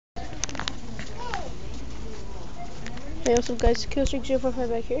Hey, what's up guys, Killstreak045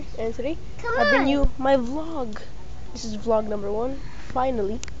 back here, and today I bring you my vlog. This is vlog number 1,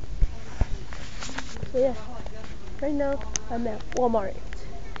 finally. So yeah, right now I'm at Walmart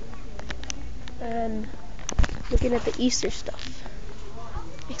and looking at the Easter stuff.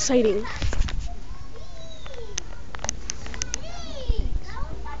 Exciting.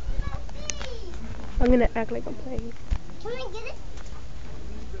 I'm gonna act like I'm playing. Can I get it?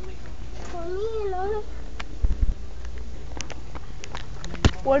 For me, Lona.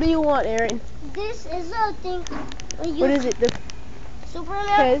 What do you want, Aaron? This is a thing. What is it? The Superman?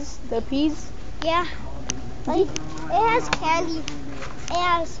 Pez? The peas? Yeah. Like, it has candy. It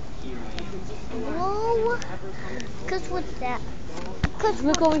has blue. Cause what's that?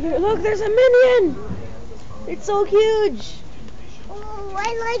 Look over here. Look, there's a minion! It's so huge! Oh,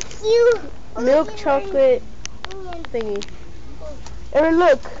 I like you. Milk chocolate thingy. Aaron,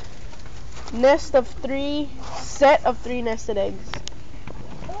 look. Set of 3 nested eggs.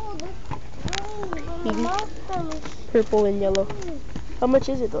 Oh, the monster. Purple and yellow. How much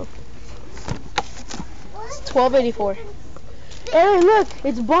is it though? It's $12.84. Aaron, look,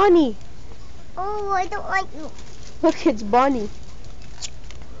 it's Bonnie. Oh, I don't like you. Look, it's Bonnie.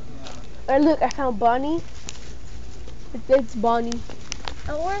 Aaron, look, I found Bonnie. It's Bonnie.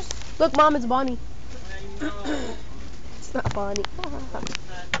 Where's? Look, Mom, it's Bonnie. It's not Bonnie.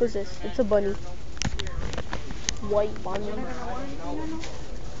 Who's this? It's a bunny. White Bonnie.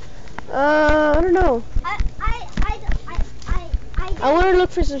 I don't know. I want to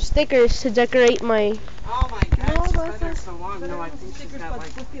look for some stickers to decorate my. Oh my God, she's been there so long. No, I think she's got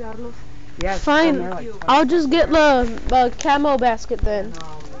like. Yes. Fine. I'll just get the camo basket then.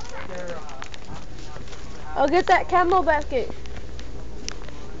 I'll get that camo basket.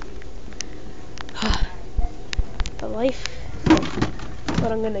 The life. That's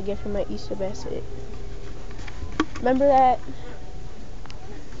what I'm gonna get for my Easter basket. Remember that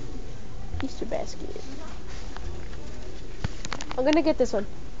Easter basket. I'm gonna get this one.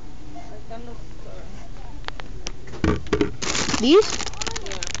 These?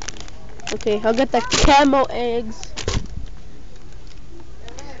 Yeah. Okay, I'll get the camo eggs.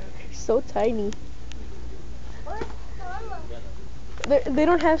 So tiny. They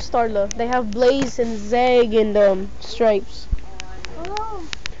don't have Starla. They have Blaze and Zeg and Stripes. Oh,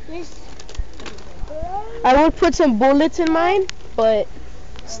 this. I would put some bullets in mine, but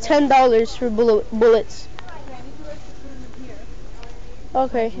it's $10 for bullets.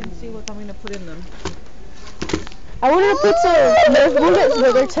 Okay. You can see what I'm gonna put in them. I wanted to put some Nerf bullets,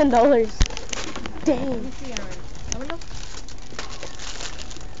 but they're $10. Dang.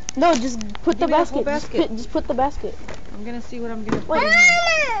 No, just put the basket. Just put the basket. I'm gonna see what I'm gonna put in here.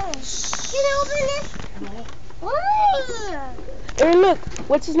 Can you open this? No. Why? Aaron, look.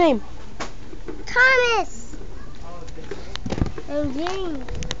 What's his name? Thomas. And James.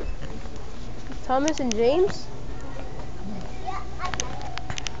 Thomas and James?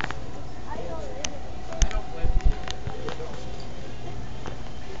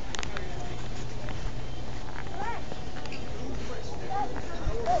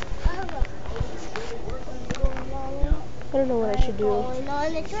 I don't know what I should do.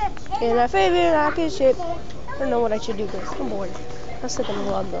 In my favorite rocket ship. I don't know what I should do, guys. I'm bored. I'll stick on the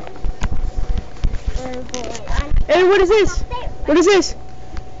vlog though. Hey, what is this? What is this?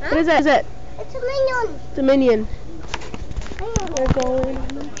 What is that? It's a minion. It's a minion. We're going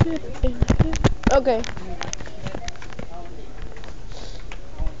on a trip. Okay.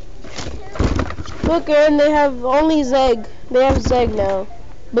 Look, Aaron, they have only Zeg. They have Zeg now.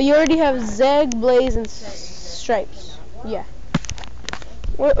 But you already have Zeg, Blaze, and Stripes. Yeah.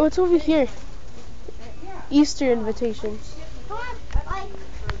 What's over here? Easter invitations.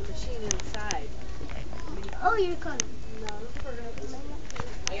 Oh, you're coming.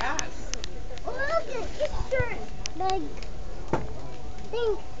 Yes. Oh, look at Easter. Like,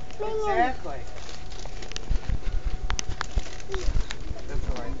 thing. Exactly. That's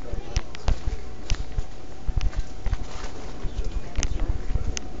the right thing.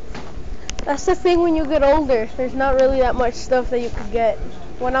 That's the thing when you get older. There's not really that much stuff that you could get.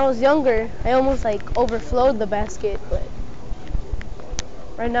 When I was younger, I almost like overflowed the basket, but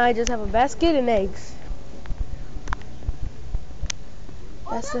right now I just have a basket and eggs.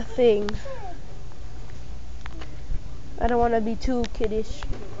 That's the thing. I don't want to be too kiddish.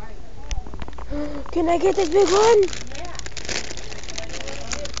 Can I get this big one?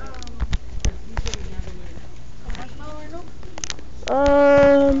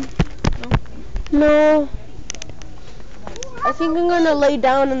 No. I think I'm gonna lay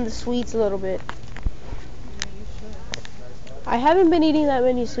down in the sweets a little bit. I haven't been eating that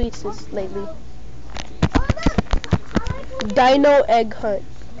many sweets lately. Dino egg hunt.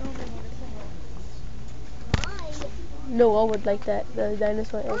 No, mi amor, ese no. No, I would like that. The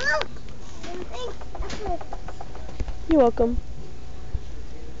dinosaur egg. Oh, look. You're welcome.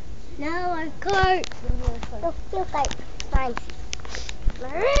 Now a cart. Look, look, like mine.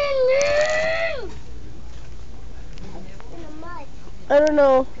 In the mud. I don't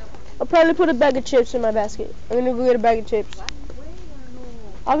know. I'll probably put a bag of chips in my basket. I'm gonna go get a bag of chips.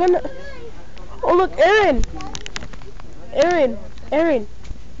 I'm gonna. Oh look, Aaron. Aaron.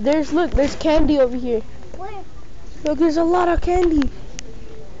 There's candy over here. Where? Look, there's a lot of candy.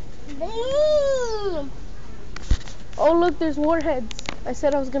 Damn. Oh look, there's warheads. I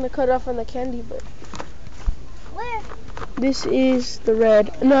said I was gonna cut off on the candy, but Where? this is the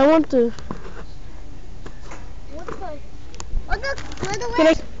red. No, I want the. Which one? Oh, look, little Can I?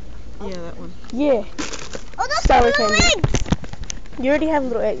 eggs. Yeah, that one. Yeah. Oh, look, Sour little candy. eggs. You already have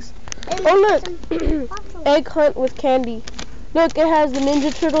little eggs. And Oh look, some waffles. egg hunt with candy. Look, it has the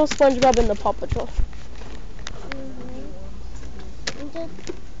Ninja Turtle, SpongeBob, and the Paw Patrol. And just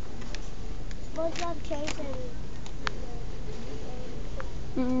SpongeBob Chase and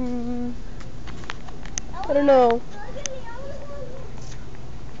I don't know.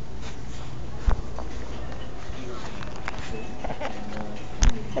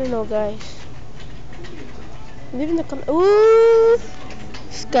 I don't know, guys. Leave in the comments. Ooh,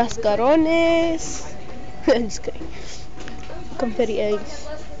 cascarones. I'm just kidding. Confetti eggs.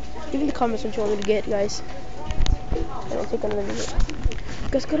 Leave in the comments what you want me to get, guys. I don't think I'm gonna do it.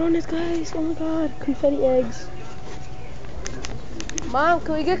 Cascarones, guys. Oh my god, confetti eggs. Mom,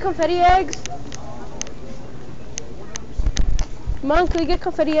 can we get confetti eggs? Mom, can we get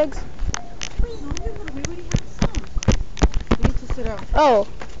confetti eggs? No, mi amor, we already have some. You need to sit down. Oh.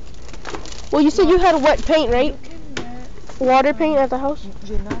 Well, you said you had wet paint, right? You can get... Water paint at the house?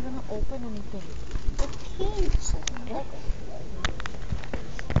 You're not gonna open anything.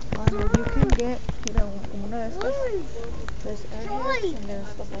 You can get, mira, como una de estas. There's eggs and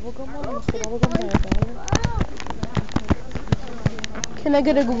there's the bubblegum one. There's the bubblegum $1. Can I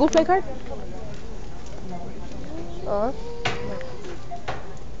get a Google Play card?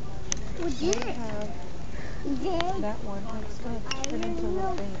 we We did it. have Did. that one. It's gonna turn into a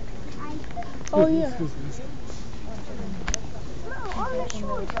little thing. Oh, yeah.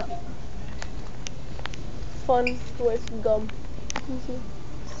 Fun with gum.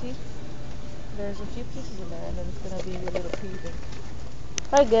 See? There's a few pieces in there and then it's gonna be your little piggy bank.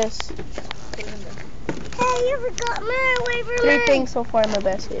 I guess. Put it in there. Hey, you forgot my away from 3 me. things so far in my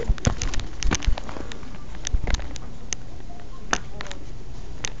basket.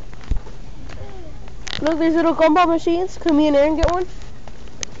 Look, there's little gumball machines. Can me and Aaron get one?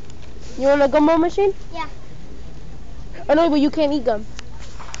 You want a gumball machine? Yeah. Oh no, but you can't eat gum.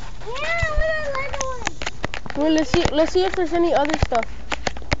 Yeah, what a little one. Well, let's see if there's any other stuff.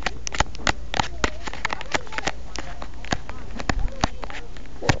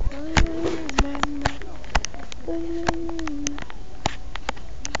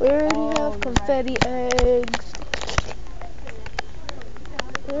 We already have confetti eggs.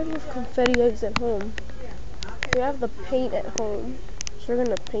 We already have confetti eggs at home. We have the paint at home, so we're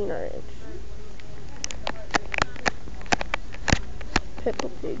gonna paint our eggs. Peppa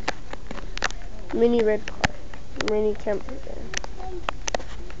Pig. Mini red car. Mini camper van.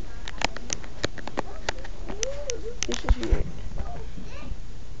 This is weird.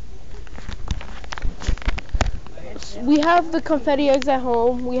 We have the confetti eggs at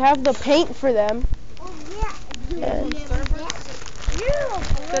home. We have the paint for them. Oh, yeah. And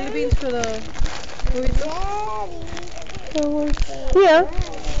Jelly beans for the yeah.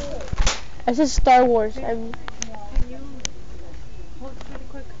 I said Star Wars. Can you hold it really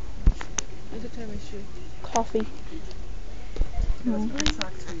quick? There's a time issue. Coffee. That's a good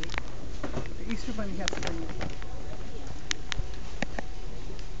sock for you. The Easter Bunny has to bring you.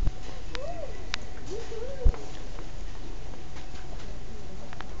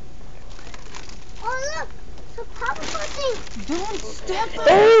 Oh, look. So Papa thing. Don't step on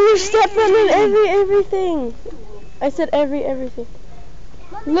Oh, you're stepping on everything. I said everything.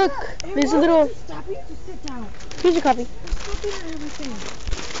 Look, there's a little. Stop it to sit down. Here's your coffee. Stop it and everything.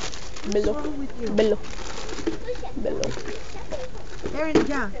 Bello. What's wrong with you? Bello. Bello. Erin,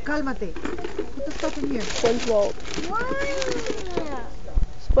 ya, cálmate. Put the stuff in here. SpongeBob. Wow.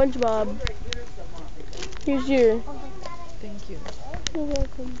 SpongeBob. Here's your. Thank you. You're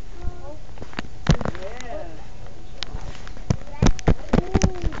welcome.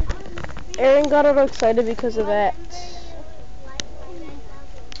 Aaron got all excited because of that.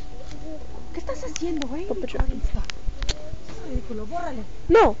 ¿Qué estás haciendo, güey? Paw Patrol. Ahí está. Es ridículo. Bórrale.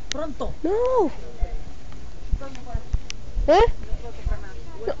 No. Pronto. No. Huh?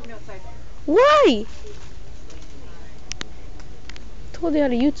 Why? Told you how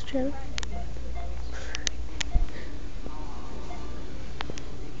to YouTube channel.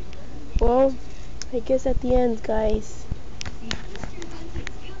 Well, I guess at the end, guys.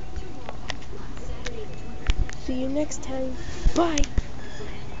 See you next time. Bye.